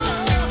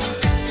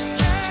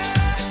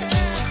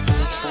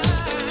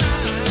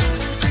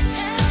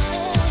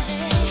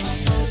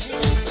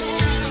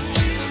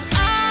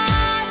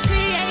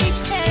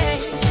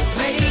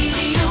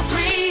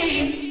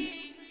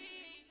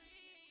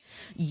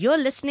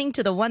listening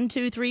to the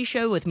 123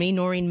 show with me,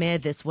 Noreen Mayer,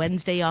 this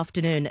Wednesday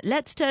afternoon.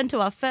 Let's turn to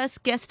our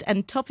first guest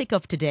and topic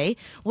of today.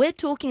 We're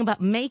talking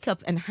about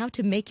makeup and how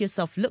to make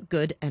yourself look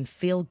good and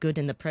feel good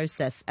in the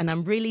process. And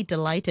I'm really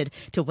delighted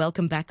to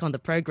welcome back on the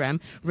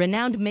program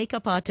renowned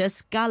makeup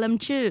artist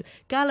Galam Chu.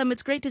 Galam,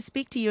 it's great to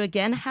speak to you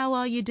again. How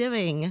are you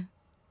doing?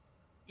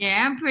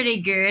 Yeah, I'm pretty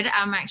good.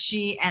 I'm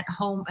actually at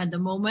home at the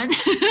moment.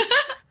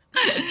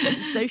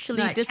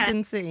 Socially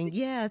distancing.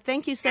 Yeah,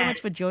 thank you so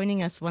much for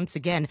joining us once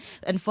again.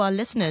 And for our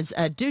listeners,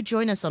 do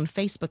join us on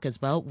Facebook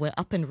as well. We're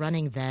up and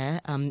running there.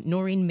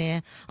 Noreen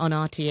Mayer on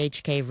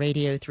RTHK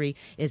Radio 3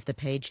 is the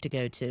page to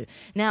go to.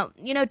 Now,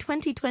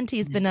 2020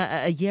 has been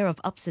a year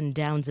of ups and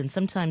downs, and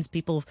sometimes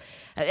people,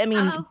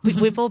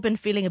 we've all been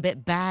feeling a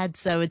bit bad,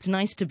 so it's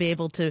nice to be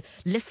able to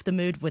lift the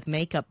mood with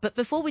makeup. But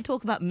before we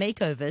talk about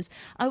makeovers,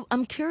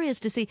 I'm curious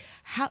to see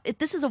how,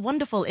 this is a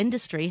wonderful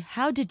industry.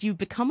 How did you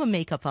become a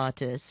makeup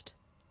artist?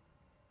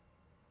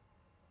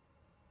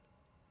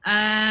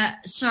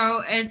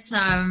 So it's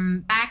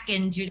back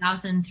in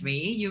 2003.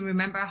 You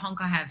remember Hong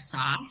Kong have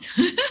SARS?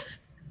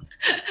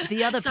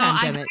 The other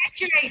pandemic.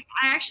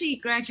 I actually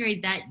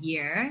graduated that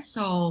year.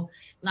 So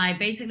like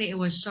basically it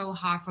was so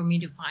hard for me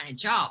to find a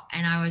job.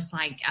 And I was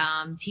like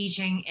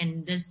teaching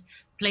in this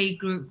play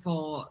group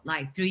for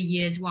like 3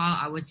 years while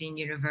I was in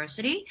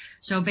university.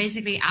 So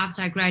basically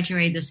after I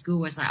graduated, the school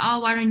was like, oh,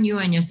 why don't you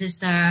and your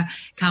sister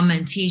come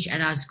and teach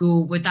at our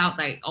school without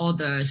like all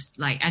the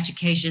like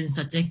education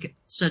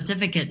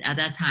certificate at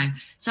that time.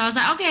 So I was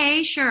like,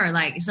 okay, sure.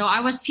 Like, so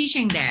I was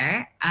teaching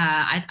there.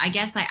 I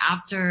guess like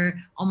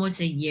after almost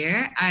a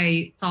year,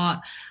 I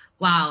thought,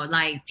 wow,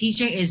 like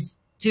teaching is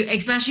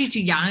especially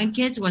to younger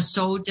kids was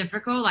so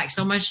difficult, like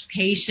so much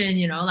patience,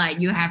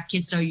 like you have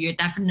kids, so you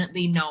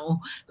definitely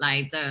know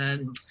like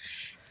the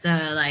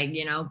like,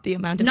 the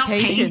amount of not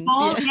patience.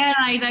 Painful. Yeah,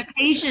 like the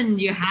patience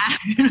you have.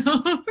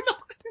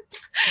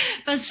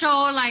 But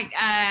so like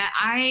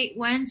I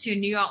went to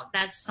New York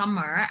that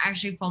summer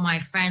actually for my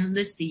friend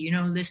Lissy,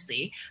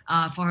 Lissy,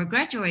 for her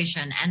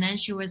graduation. And then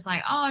she was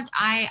like, oh,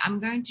 I'm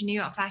going to New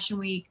York Fashion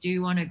Week. Do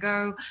you want to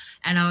go?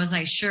 And I was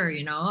like, sure,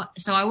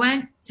 So I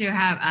went to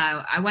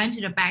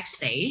the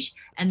backstage.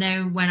 And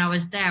then when I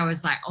was there, I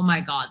was like, oh my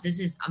God, this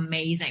is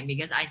amazing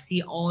because I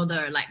see all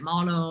the like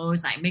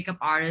models, like makeup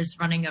artists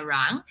running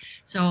around.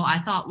 So I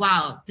thought,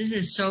 wow, this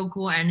is so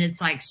cool. And it's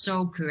like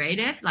so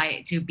creative,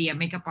 like to be a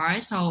makeup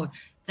artist. So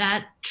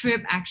that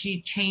trip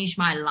actually changed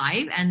my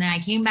life. And then I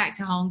came back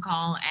to Hong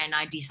Kong and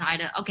I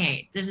decided,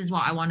 okay, this is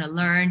what I want to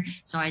learn.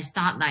 So I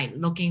start like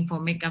looking for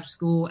makeup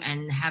school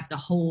and have the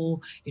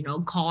whole,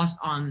 course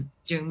on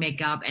doing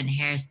makeup and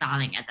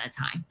hairstyling at that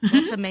time.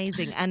 That's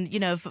amazing. And,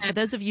 for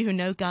those of you who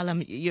know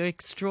Galam, you're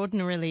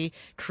extraordinarily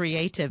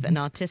creative and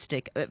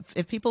artistic.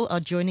 If people are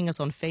joining us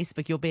on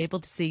Facebook, you'll be able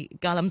to see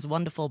Galam's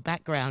wonderful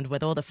background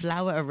with all the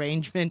flower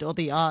arrangement, all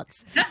the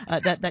arts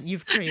that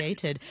you've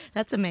created.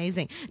 That's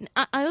amazing.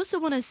 I also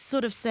want to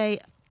sort of say,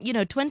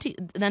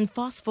 then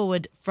fast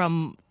forward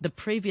from the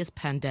previous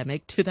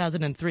pandemic,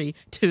 2003,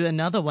 to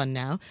another one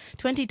now.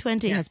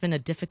 2020 has been a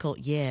difficult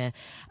year.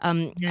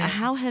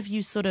 How have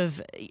you sort of,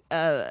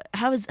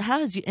 how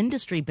has your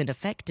industry been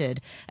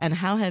affected, and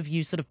how have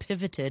you sort of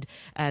pivoted?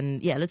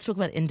 And let's talk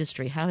about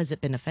industry. How has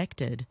it been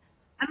affected?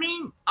 I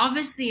mean,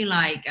 obviously,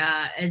 like,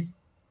 it's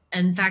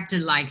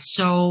infected like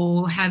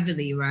so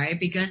heavily, right?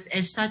 Because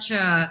it's such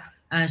a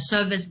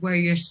service where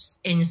you're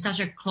in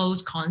such a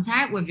close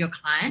contact with your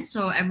clients.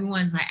 So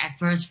everyone's like at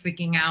first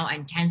freaking out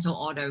and cancel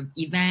all the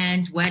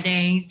events,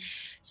 weddings.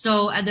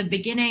 So at the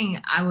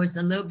beginning, I was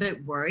a little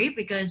bit worried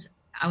because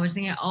I was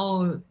thinking,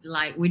 oh,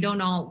 like we don't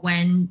know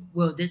when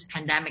will this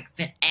pandemic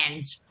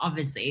end,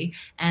 obviously,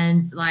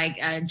 and like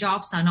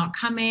jobs are not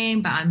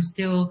coming, but I'm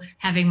still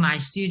having my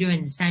studio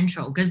in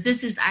Central because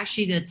this is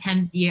actually the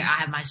 10th year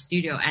I have my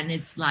studio, and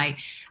it's like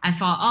I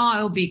thought, oh,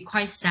 it would be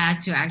quite sad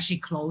to actually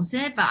close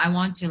it, but I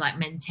want to like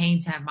maintain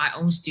to have my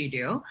own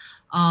studio.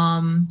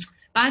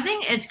 But I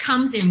think it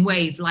comes in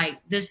wave, like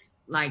this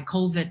like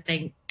COVID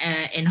thing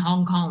in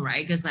Hong Kong,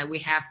 right? Because like we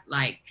have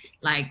like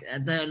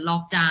the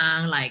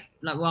lockdown, like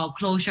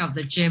closure of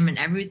the gym and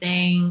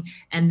everything,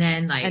 and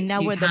then like and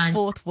now we're the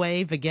fourth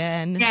wave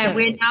again. Yeah, so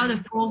we're now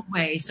the fourth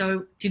wave.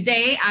 So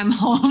today I'm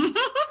home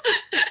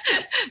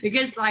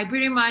because like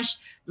pretty much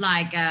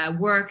like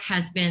work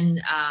has been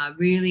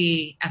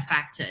really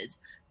affected.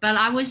 But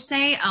I would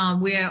say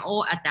we're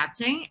all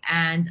adapting,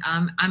 and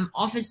I'm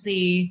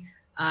obviously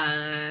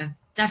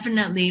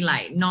definitely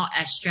like not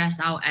as stressed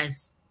out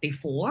as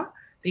before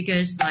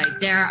because like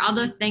there are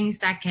other things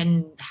that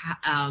can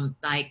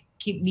like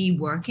keep me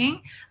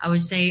working. I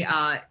would say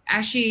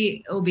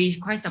actually it will be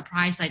quite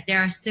surprised. Like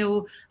there are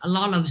still a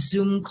lot of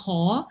Zoom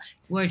call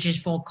which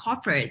is for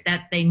corporate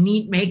that they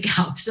need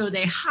makeup. So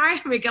they hire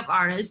makeup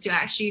artists to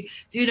actually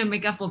do the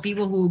makeup for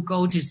people who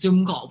go to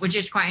Zoom call, which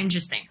is quite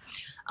interesting.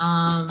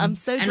 I'm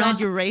so And glad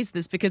also, you raised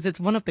this because it's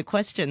one of the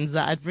questions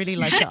that I'd really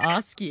like to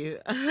ask you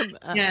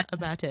yeah,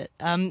 about it.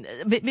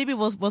 Maybe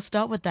we'll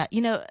start with that.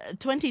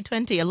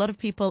 2020, a lot of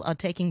people are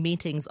taking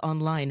meetings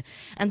online,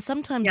 and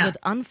sometimes yeah, with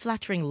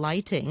unflattering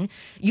lighting,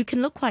 you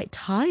can look quite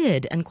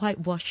tired and quite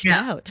washed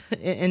yeah, out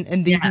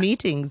in these yeah,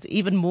 meetings,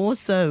 even more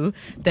so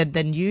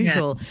than yeah,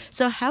 usual.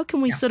 So how can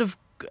we yeah. sort of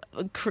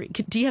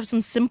do you have some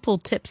simple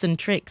tips and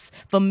tricks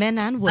for men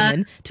and Uh,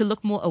 women to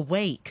lolook more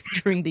awake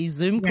during these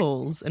Zoom yeah.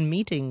 calls and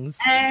meetings?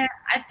 I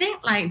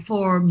think like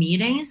for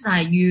meetings,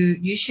 like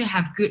you should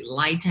have good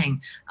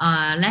lighting.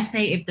 Let's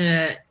say if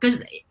the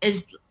because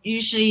it's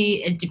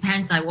usually it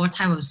depends like what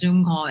type of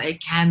Zoom call. It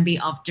can be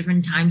of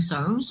different time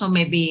zones, so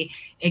maybe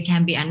it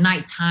can be at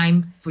night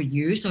time for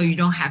you, so you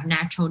don't have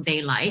natural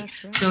daylight.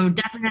 That's right. So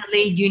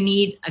definitely you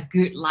need a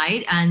good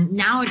light. And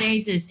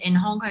nowadays is in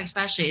Hong Kong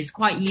especially, it's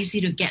quite easy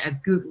to get a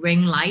good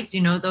ring lights.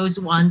 You know those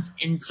ones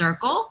in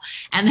circle,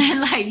 and then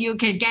like you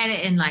can get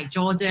it in like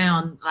Jordan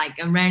on like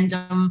a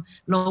random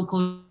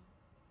local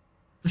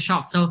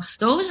shop. So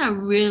those are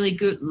really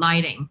good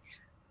lighting.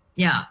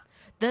 Yeah.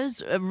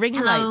 Those ring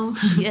Hello.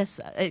 lights, yes,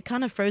 it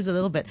kind of froze a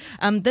little bit.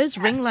 Those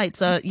ring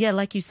lights are, yeah,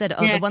 like you said,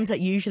 are the Yeah. ones that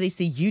you usually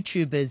see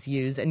YouTubers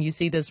use, and you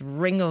see this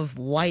ring of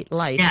white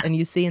light, Yeah. and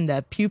you see in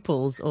their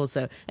pupils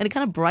also, and it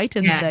kind of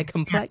brightens Yeah. their Yeah.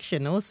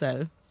 complexion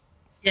also.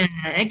 Yeah.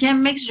 It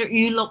can make sure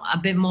you look a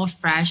bit more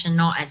fresh and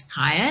not as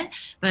tired.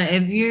 But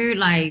if you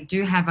like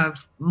do have a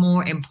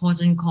more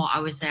important call, I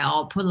would say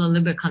I'll put a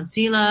little bit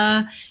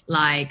concealer,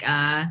 like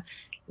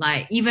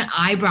like even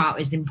eyebrow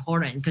is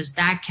important because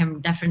that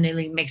can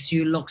definitely makes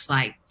you looks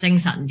like 精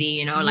神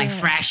啲, like Yeah,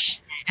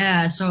 fresh.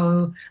 Yeah,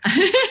 so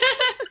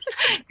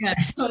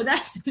yeah, so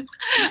that's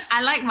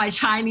I like my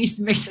Chinese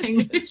mixed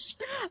English.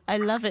 I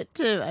love it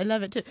too. I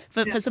love it too.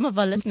 For Yeah, for some of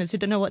our listeners who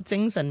don't know what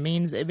Zingsan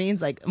means, it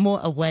means like more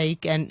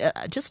awake and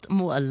just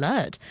more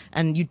alert.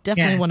 And you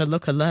definitely yeah, want to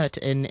look alert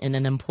in an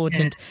yeah,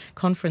 important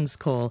conference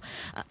call.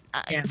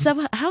 yeah.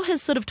 So, how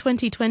has sort of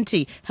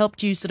 2020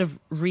 helped you sort of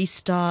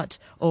restart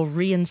or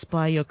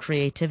re-inspire your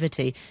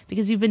creativity?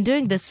 Because you've been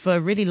doing this for a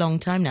really long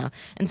time now,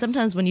 and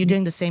sometimes when you're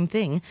doing the same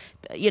thing,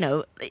 you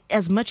know,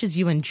 as much as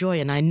you enjoy,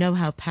 and I know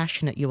how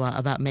passionate you are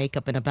about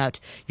makeup and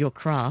about your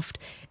craft,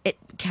 it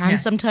can Yeah.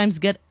 sometimes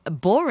get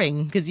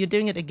boring because you're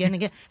doing it again and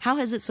again. How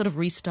has it sort of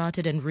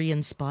restarted and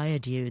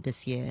re-inspired you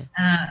this year?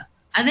 Uh,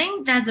 I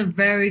think that's a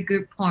very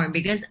good point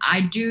because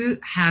I do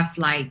have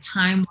like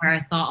time where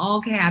I thought, "Oh,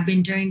 okay, I've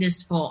been doing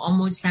this for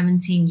almost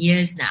 17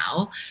 years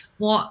now.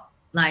 What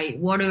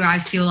do I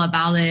feel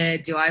about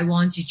it? Do I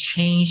want to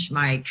change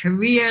my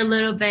career a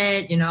little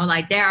bit?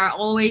 Like there are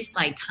always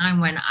like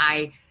time when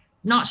I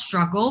not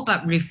struggle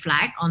but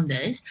reflect on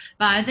this.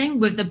 But I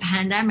think with the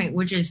pandemic,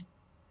 which is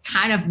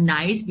kind of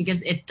nice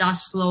because it does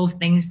slow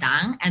things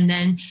down, and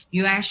then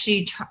you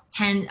actually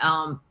tend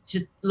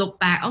to look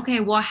back,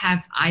 okay, what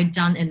have I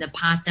done in the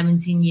past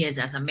 17 years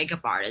as a makeup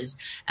artist,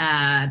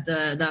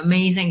 the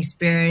amazing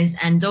experience,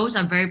 and those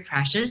are very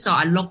precious. So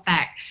I look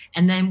back,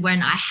 and then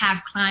when I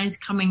have clients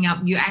coming up,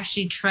 you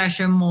actually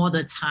treasure more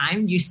the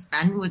time you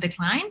spend with the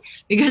client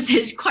because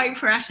it's quite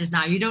precious.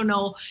 Now you don't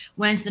know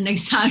when's the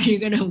next time you're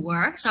going to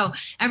work. So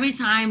every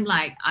time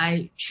like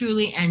I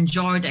truly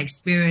enjoy the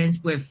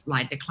experience with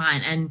like the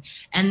client,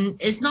 and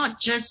it's not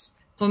just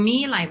for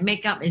me, like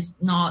makeup is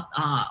not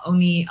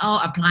only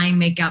applying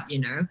makeup,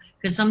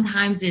 because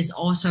sometimes it's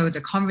also the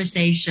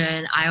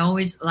conversation. I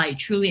always like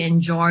truly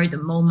enjoy the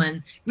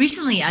moment.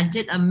 Recently I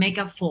did a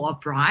makeup for a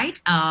bride.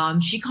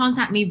 She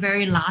contacted me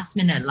very last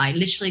minute, like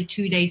literally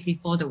 2 days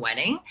before the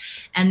wedding,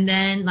 and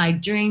then like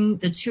during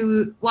the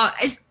two, well,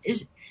 it's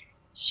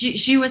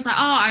she was like,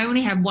 "Oh, I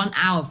only have 1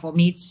 hour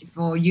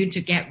for you to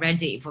get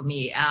ready for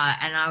me,"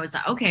 and I was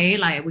like, "Okay,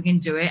 like we can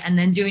do it." And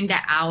then during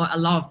that hour, a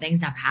lot of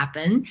things have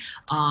happened.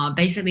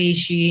 Basically,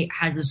 she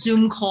has a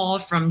Zoom call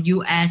from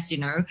US,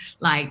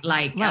 Wow,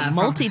 from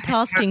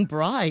multitasking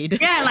bride.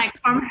 yeah, like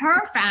from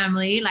her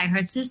family, like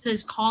her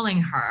sister's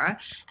calling her,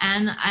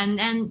 and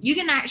you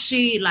can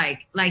actually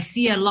like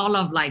see a lot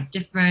of like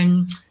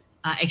different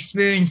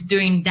experience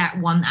during that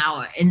 1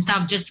 hour instead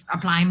of just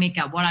applying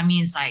makeup. What I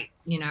mean is like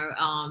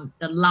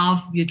the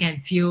love you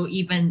can feel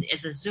even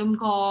it's a Zoom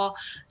call.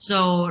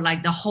 So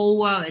like the whole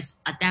world is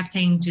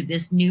adapting to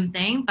this new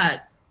thing,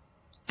 but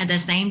at the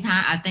same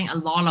time, I think a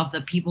lot of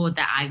the people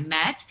that I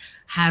met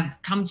have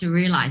come to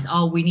realize,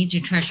 oh, we need to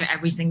treasure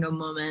every single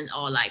moment,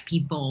 or like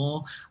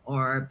people,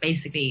 or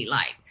basically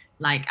like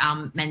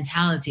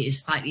mentality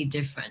is slightly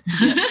different.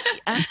 You're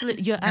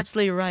absolutely, you're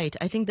absolutely right.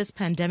 I think this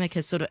pandemic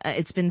has sort of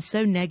it's been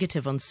so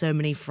negative on so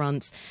many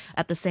fronts.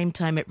 At the same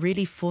time, it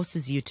really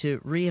forces you to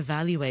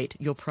reevaluate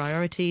your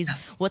priorities, Yeah.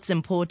 what's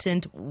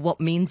important, what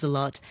means a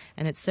lot,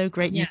 and it's so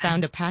great you Yeah.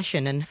 found a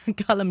passion. And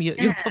Callum, you're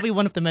Yeah. probably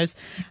one of the most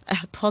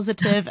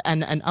positive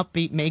and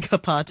upbeat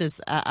makeup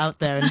artists out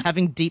there, and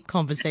having deep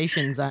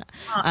conversations.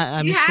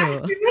 I'm You have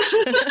sure. to.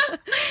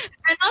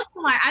 And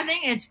also like I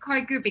think it's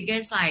quite good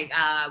because like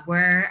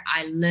where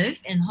I live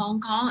in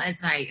Hong Kong,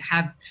 it's like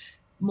have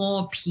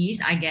more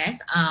peace, I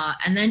guess.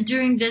 And then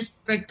during this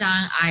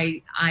breakdown,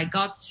 I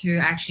got to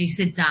actually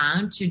sit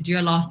down to do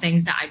a lot of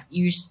things that I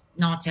used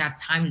not to have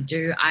time to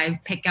do. I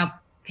pick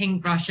up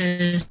pink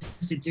brushes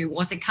to do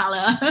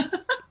watercolor.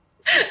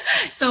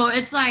 So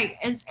it's like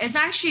it's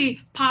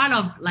actually part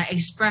of like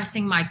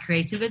expressing my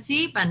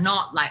creativity, but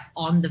not like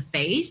on the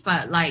face,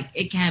 but like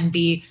it can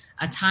be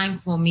a time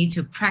for me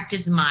to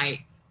practice my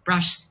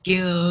brush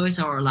skills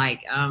or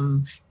like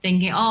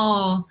thinking,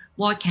 oh,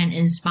 what can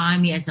inspire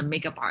me as a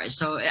makeup artist.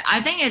 So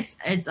I think it's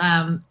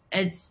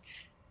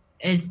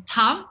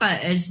tough,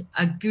 but it's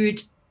a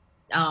good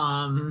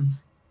um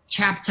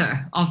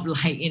chapter of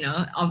like,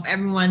 of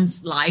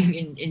everyone's life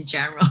in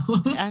general.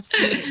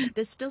 Absolutely.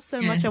 There's still so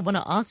Yeah. much I want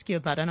to ask you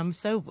about, and I'm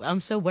so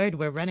worried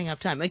we're running out of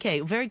time.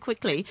 Okay, very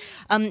quickly.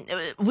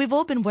 We've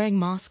all been wearing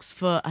masks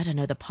for, I don't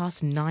know, the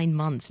past 9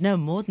 months. No,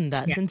 more than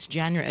that, Yeah. since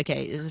January.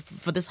 Okay,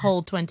 for this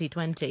whole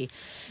 2020.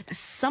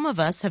 Some of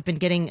us have been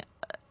getting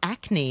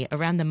acne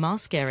around the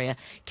mask area.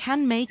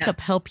 Can Yeah.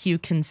 makeup help you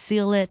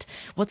conceal it?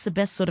 What's the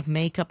best sort of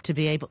makeup to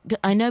be able?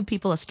 I know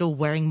people are still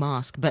wearing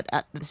masks, but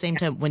at the same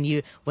time, when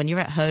you're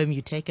at home,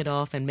 you take it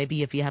off, and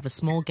maybe if you have a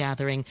small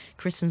gathering,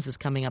 Christmas is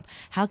coming up.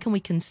 How can we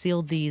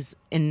conceal these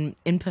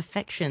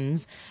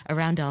imperfections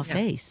around our Yeah.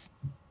 face?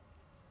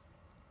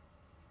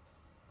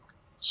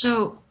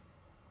 So,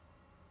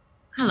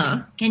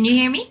 hello, can you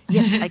hear me?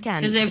 Yes, I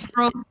Because can. it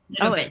froze a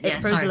little Oh, bit. it Yeah,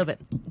 froze a sorry. little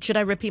bit. Should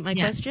I repeat my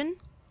Yeah. question?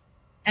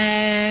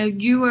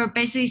 You were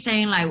basically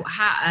saying like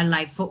how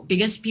like for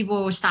because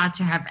people start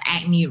to have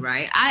acne,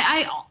 right?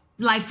 I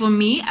like for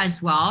me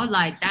as well,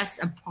 like that's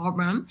a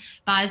problem.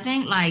 But I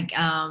think like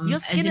Your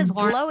it's skin is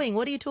important. glowing.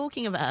 What are you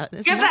talking about?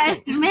 There's Yeah, but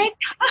nothing. it's make.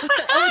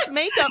 Oh, it's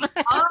makeup.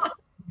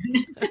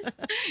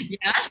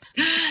 Yes.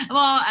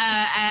 Well,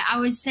 I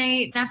would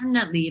say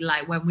definitely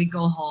like when we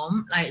go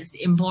home, like it's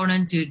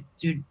important to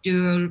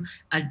do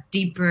a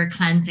deeper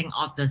cleansing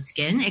of the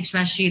skin,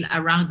 especially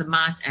around the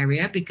mask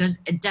area,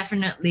 because it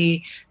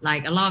definitely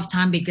like a lot of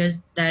time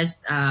because there's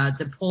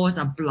the pores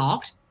are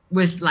blocked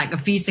with like a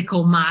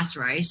physical mask,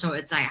 right? So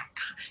it's like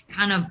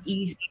kind of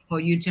easy for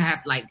you to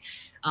have like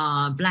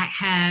black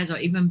hairs or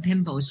even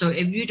pimples. So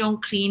if you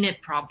don't clean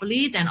it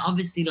properly, then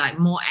obviously like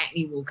more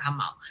acne will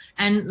come out.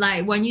 And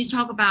like when you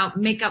talk about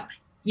makeup,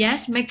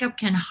 yes, makeup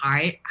can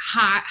hide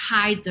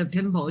the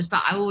pimples,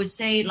 but I would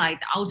say like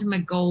the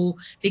ultimate goal,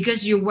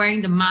 because you're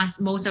wearing the mask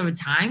most of the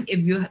time, if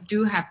you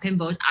do have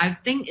pimples, I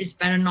think it's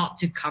better not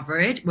to cover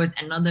it with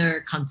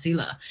another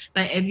concealer.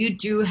 But if you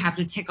do have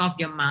to take off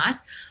your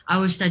mask, I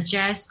would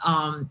suggest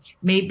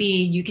maybe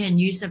you can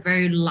use a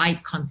very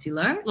light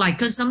concealer, like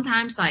because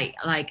sometimes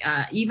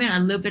even a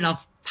little bit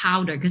of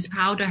powder, because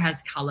powder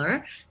has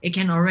color, it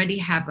can already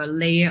have a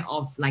layer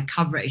of like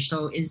coverage.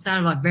 So instead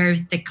of a very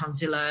thick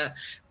concealer,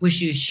 which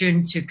you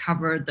shouldn't to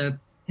cover the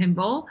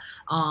pimple,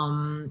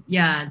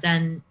 yeah,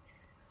 then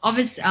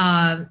obviously,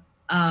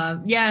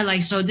 yeah,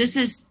 like so. This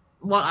is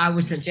what I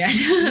would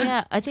suggest.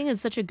 Yeah, I think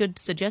it's such a good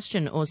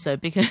suggestion also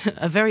because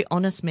a very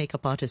honest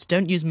makeup artist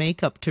don't use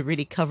makeup to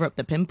really cover up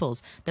the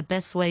pimples. The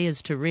best way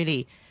is to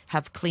really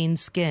have clean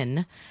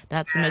skin.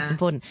 That's the most Yeah,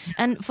 important.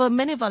 And for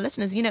many of our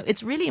listeners,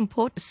 it's really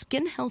important.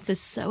 Skin health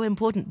is so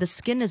important. The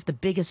skin is the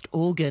biggest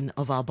organ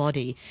of our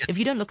body. If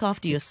you don't look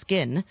after your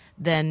skin,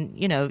 then,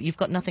 you've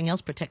got nothing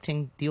else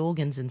protecting the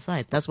organs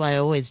inside. That's why I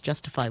always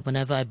justify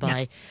whenever I yeah,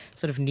 buy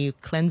sort of new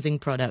cleansing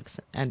products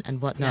and yeah,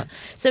 whatnot.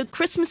 So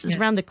Christmas is yeah.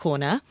 around the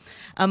corner.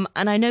 And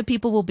I know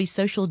people will be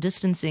social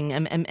distancing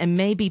and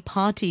maybe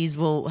parties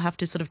will have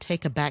to sort of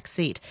take a back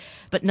seat.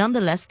 But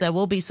nonetheless, there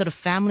will be sort of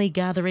family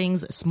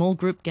gatherings, small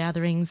group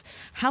gatherings.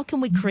 How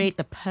can we create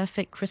the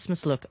perfect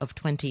Christmas look of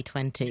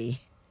 2020?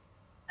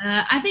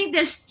 I think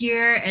this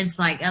year is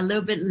like a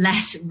little bit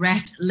less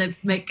red lip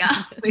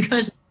makeup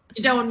because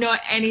you don't know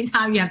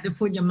anytime you have to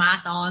put your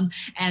mask on,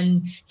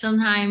 and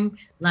sometimes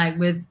like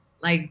with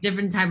like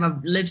different type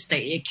of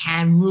lipstick, it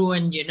can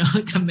ruin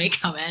the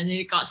makeup and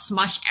it got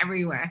smudged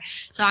everywhere.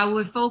 So I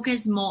would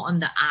focus more on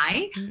the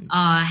eye.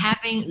 Mm.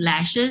 Having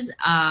lashes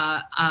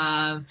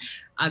are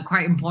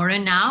quite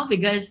important now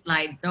because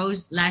like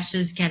those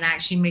lashes can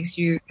actually make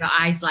your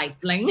eyes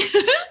like blink.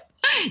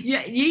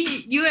 Yeah,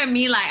 you and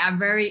me like are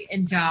very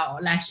into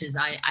our lashes.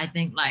 I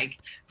think like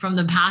from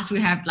the past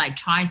we have like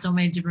tried so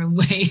many different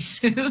ways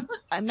to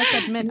I must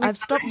admit, make I've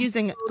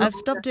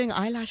stopped doing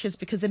eyelashes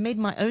because they made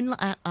my own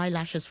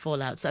eyelashes fall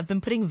out. So I've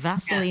been putting yeah,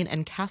 Vaseline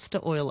and castor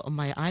oil on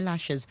my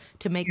eyelashes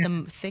to make yeah.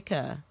 them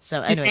thicker.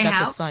 So Did anyway, they that's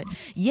a help? side.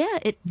 Yeah,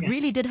 it Yeah,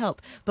 really did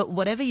help. But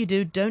whatever you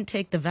do, don't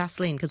take the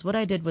Vaseline because what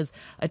I did was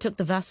I took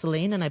the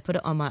Vaseline and I put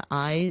it on my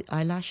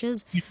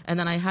eyelashes, and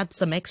then I had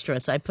some extra,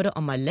 so I put it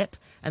on my lip,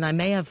 and I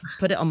may have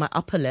put it on my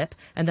upper lip,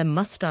 and then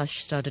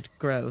mustache started to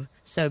grow.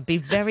 So be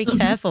very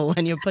careful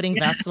when you're putting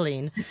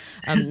Vaseline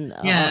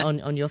yeah,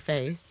 on your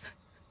face.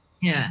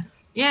 yeah.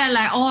 Yeah,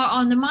 like or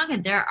on the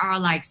market there are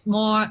like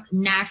more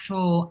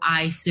natural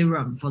eye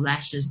serum for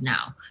lashes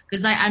now.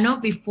 Because like I know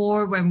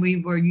before when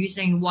we were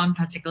using one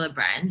particular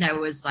brand, there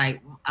was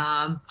like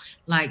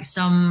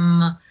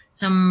some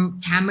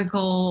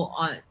chemical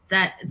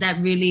that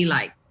really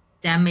like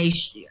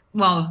damaged.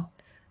 Well,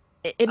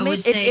 it I would made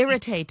it say,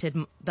 irritated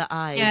the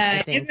eyes, I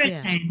yeah, think. Yeah.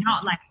 irritate,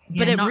 not like,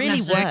 But yeah, it not really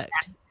necessarily.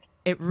 worked.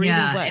 It really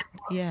Yeah, worked.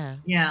 Yeah.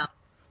 yeah,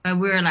 but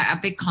we were like a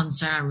big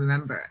concern,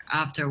 remember,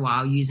 after a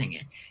while using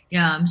it.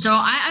 Yeah, so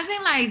I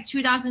think like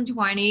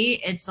 2020,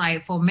 it's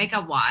like for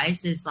makeup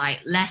wise, it's like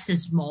less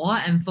is more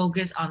and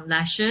focus on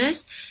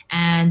lashes.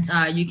 And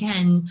you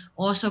can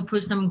also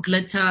put some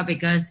glitter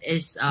because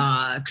it's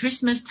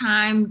Christmas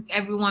time.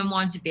 Everyone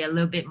wants to be a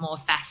little bit more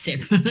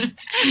festive.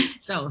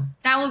 So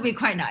that would be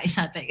quite nice,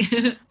 I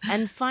think.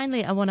 And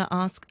finally, I want to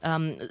ask,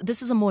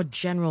 this is a more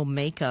general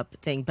makeup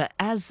thing, but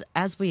as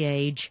we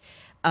age,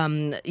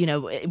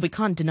 we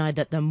can't deny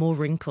that there are more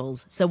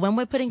wrinkles. So when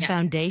we're putting Yeah,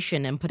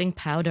 foundation and putting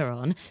powder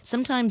on,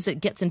 sometimes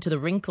it gets into the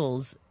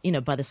wrinkles,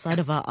 by the side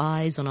yeah, of our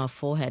eyes, on our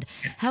forehead.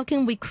 How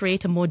can we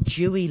create a more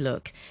dewy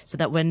look so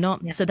that we're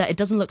not, yeah, so that it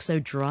doesn't look so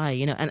dry,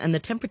 and the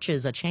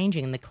temperatures are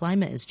changing and the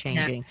climate is yeah.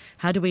 changing.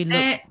 How do we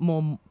look Uh,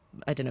 more,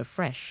 I don't know,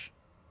 fresh?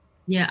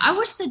 Yeah, I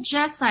would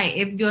suggest like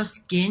if your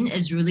skin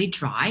is really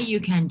dry, you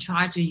can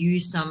try to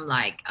use some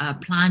like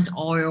plant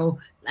oil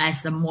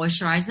as a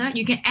moisturizer.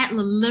 You can add a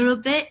little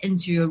bit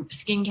into your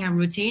skincare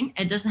routine.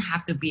 It doesn't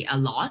have to be a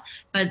lot,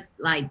 but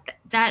like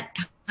that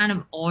kind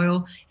of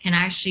oil can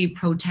actually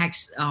protect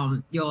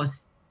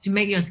to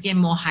make your skin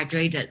more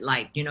hydrated,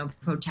 like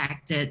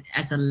protect it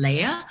as a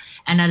layer,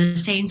 and at the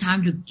same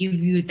time to give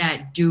you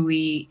that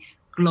dewy,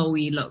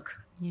 glowy look.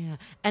 Yeah.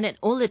 And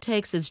all it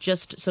takes is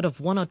just sort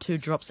of one or two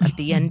drops at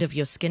the end of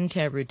your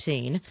skincare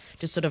routine,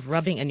 just sort of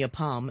rubbing in your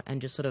palm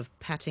and just sort of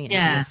patting it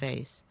into your Yeah,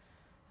 face.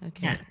 yeah.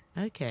 Okay.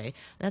 Okay. Yeah,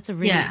 That's a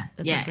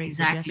yeah, great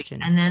exactly.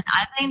 suggestion. And then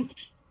I think,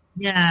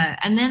 yeah,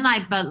 and then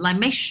like, but like,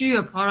 make sure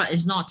your product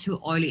is not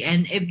too oily.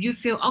 And if you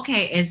feel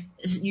okay,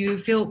 you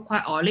feel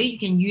quite oily, you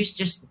can use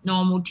just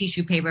normal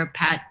tissue paper,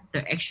 pat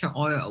the extra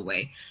oil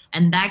away,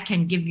 and that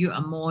can give you a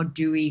more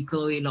dewy,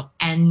 glowy look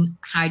and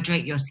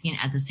hydrate your skin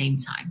at the same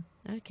time.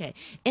 Okay.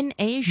 In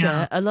Yeah,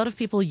 Asia, a lot of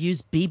people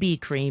use BB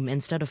cream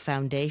instead of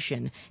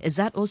foundation. Is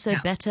that also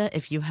yeah. better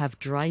if you have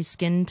dry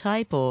skin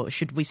type, or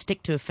should we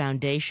stick to a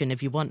foundation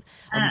if you want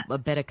Uh, a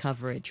better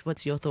coverage?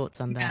 What's your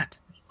thoughts on yeah. that?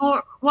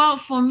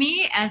 For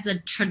me as a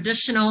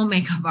traditional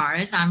makeup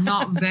artist, I'm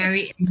not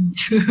very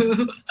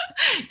into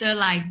the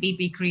like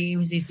BB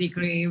cream, CC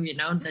cream,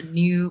 the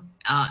new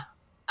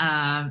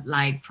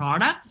like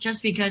product,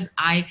 just because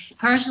I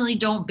personally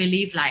don't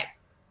believe like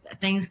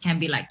things can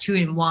be like two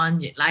in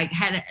one, like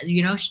had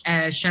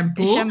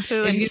shampoo.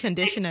 Shampoo If and you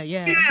conditioner, two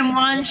yeah. in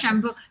one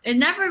shampoo, it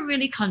never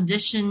really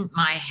conditioned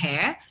my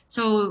hair.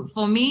 So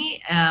for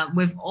me,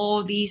 with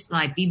all these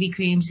like BB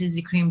cream,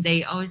 CC cream,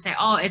 they always say,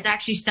 "Oh, it's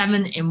actually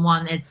seven in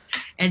one." It's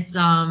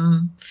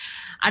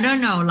I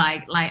don't know,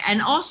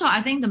 and also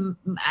I think the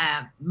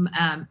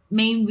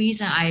main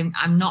reason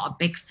I'm not a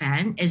big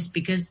fan is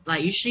because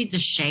like usually the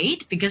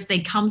shade, because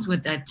they comes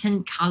with a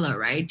tint color,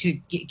 right, to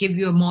give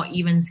you a more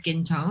even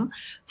skin tone.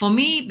 For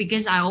me,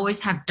 because I always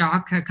have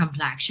darker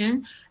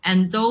complexion,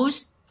 and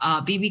those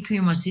BB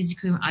cream or CC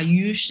cream are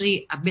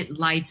usually a bit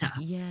lighter.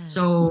 Yes.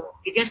 So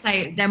because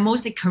they're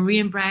mostly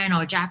Korean brand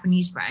or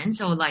Japanese brand,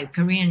 so like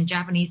Korean and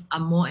Japanese are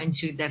more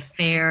into the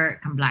fair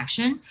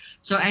complexion.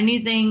 So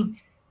anything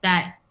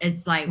that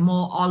it's like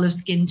more olive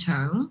skin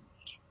tone,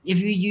 if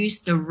you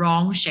use the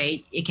wrong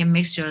shade, it can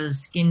make your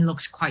skin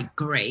looks quite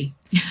gray.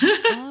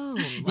 Oh,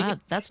 You, wow.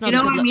 That's you not a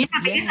know good what I look. mean?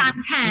 Because Yeah.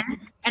 I'm tan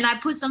and I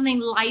put something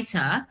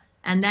lighter,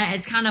 and then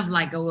it's kind of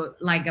like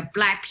a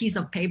black piece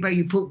of paper.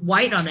 You put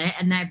white on it,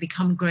 and then it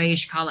become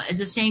grayish color. It's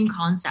the same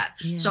concept.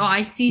 So Yeah.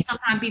 I see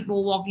sometimes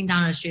people walking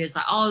down the street. It's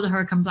like, oh,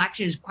 her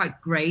complexion is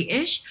quite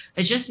grayish.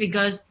 It's just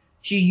because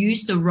she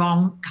used the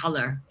wrong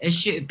color. It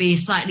should be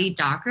slightly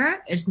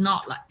darker. It's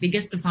not like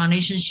because the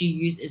foundation she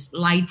used is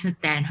lighter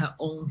than her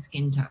own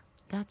skin tone.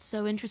 That's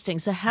so interesting.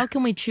 So how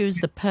can we choose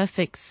the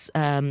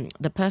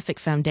perfect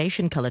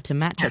foundation color to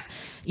match us?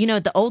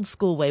 The old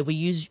school way we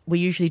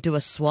usually do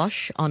a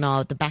swash on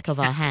the back of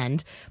our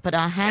hand, but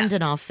our Yeah, hand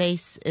and our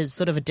face is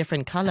sort of a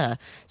different color.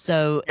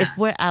 So if yeah.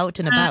 we're out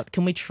and Uh, about,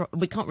 can we try?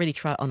 We can't really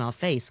try it on our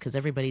face because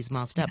everybody's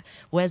masked up.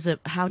 Where's a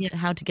yeah.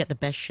 how to get the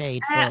best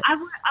shade for it? I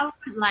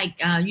would like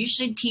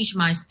usually teach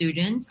my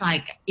students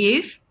like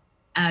if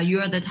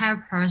you're the type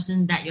of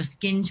person that your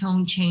skin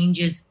tone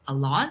changes a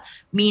lot,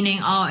 meaning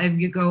if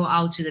you go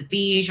out to the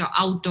beach or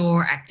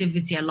outdoor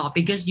activity a lot,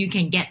 because you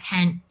can get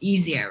tan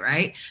easier,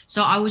 right?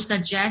 So I would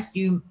suggest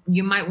you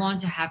might want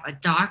to have a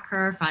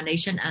darker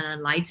foundation and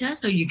a lighter,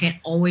 so you can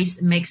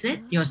always mix it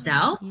Oh,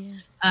 yourself.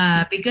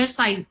 yes. Because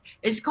like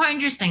it's quite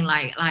interesting.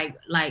 Like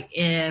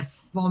if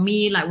for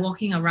me, like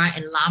walking around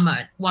in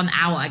Lama, 1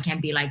 hour I can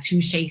be like two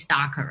shades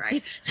darker,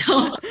 right?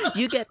 So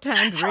You get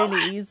tanned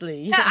really easily.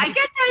 yeah, I Yes.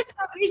 get that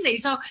so easily.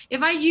 So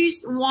if I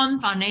use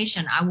one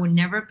foundation, I will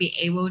never be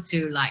able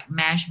to like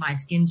match my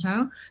skin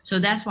tone. So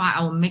that's why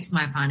I will mix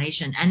my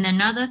foundation. And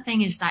another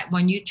thing is that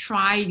when you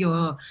try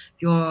your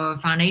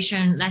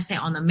foundation, let's say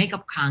on the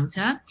makeup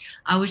counter,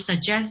 I would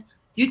suggest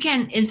you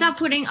can instead of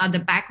putting on the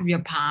back of your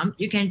palm,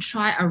 you can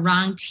try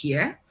around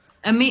here.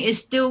 I mean, it's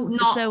still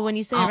not. So when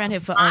you say around here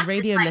for our It's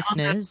radio like on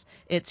the, listeners,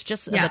 it's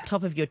just at the yeah,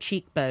 top of your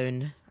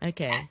cheekbone.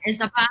 Okay.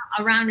 it's about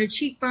around the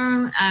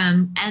cheekbone.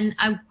 And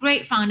a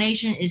great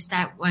foundation is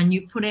that when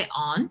you put it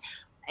on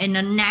in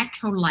a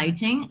natural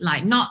lighting,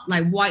 like not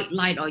like white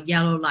light or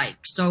yellow light.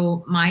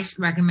 So my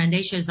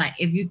recommendation is like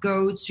if you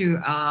go to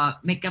a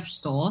makeup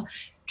store,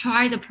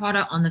 try the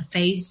product on the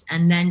face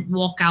and then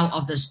walk out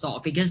of the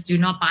store, because do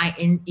not buy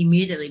in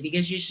immediately,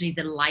 because usually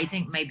the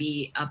lighting may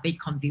be a bit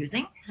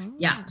confusing.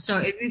 Yeah, Oh, so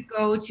if you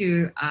go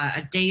to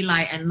a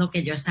daylight and look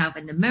at yourself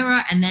in the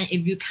mirror, and then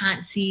if you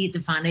can't see the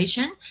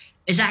foundation,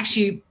 it's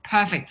actually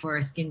perfect for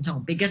a skin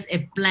tone because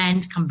it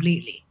blends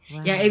completely.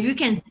 Yeah, wow. if you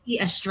can see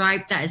a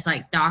stripe that is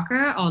like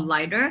darker or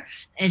lighter,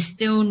 it's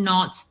still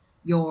not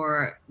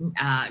your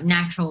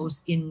natural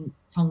skin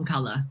tone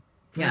color.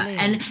 Yeah,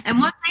 Brilliant. and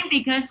one thing,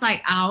 because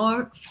like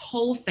our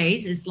whole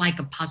face is like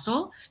a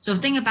puzzle. So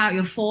think about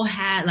your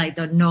forehead, like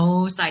the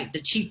nose, like the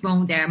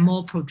cheekbone, they're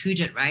more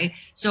protruded, right?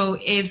 So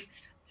if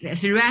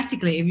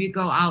theoretically, if you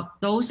go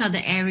out, those are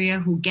the area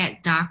who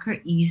get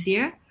darker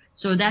easier.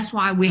 So that's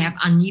why we have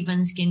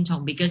uneven skin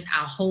tone, because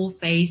our whole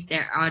face,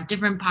 there are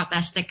different parts that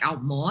stick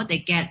out more. They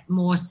get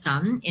more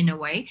sun in a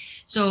way.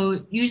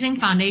 So using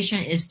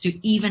foundation is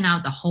to even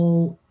out the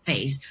whole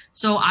face.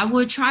 So I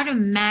would try to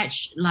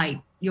match like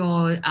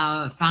your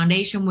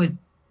foundation with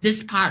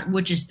this part,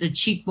 which is the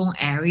cheekbone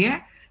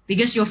area,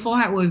 because your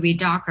forehead will be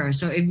darker.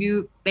 So if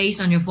you base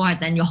on your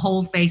forehead, then your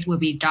whole face will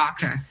be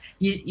darker.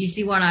 You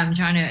see what I'm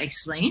trying to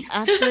explain?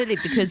 Absolutely,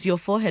 because your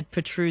forehead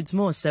protrudes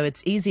more, so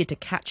it's easier to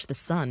catch the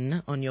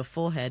sun on your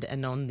forehead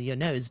and on your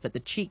nose, but the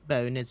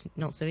cheekbone is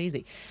not so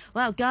easy.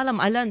 Wow, Galam,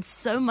 I learned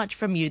so much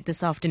from you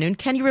this afternoon.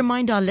 Can you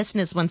remind our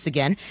listeners once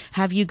again,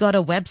 have you got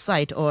a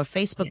website or a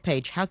Facebook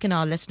page? How can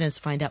our listeners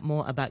find out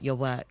more about your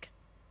work?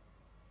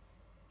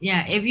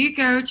 Yeah, if you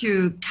go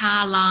to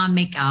Kala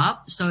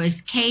Makeup, so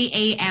it's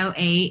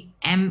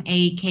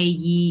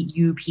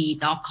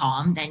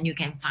KALAMAKEUP.com, then you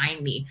can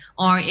find me.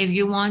 Or if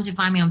you want to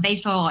find me on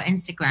Facebook or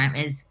Instagram,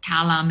 it's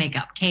Kala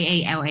Makeup,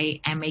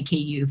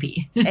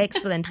 KALAMAKEUP.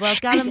 Excellent. Well,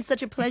 Galam,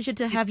 such a pleasure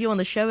to have you on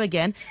the show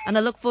again, and I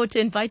look forward to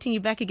inviting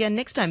you back again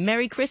next time.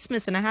 Merry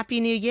Christmas and a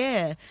Happy New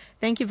Year.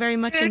 Thank you very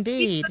much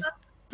indeed.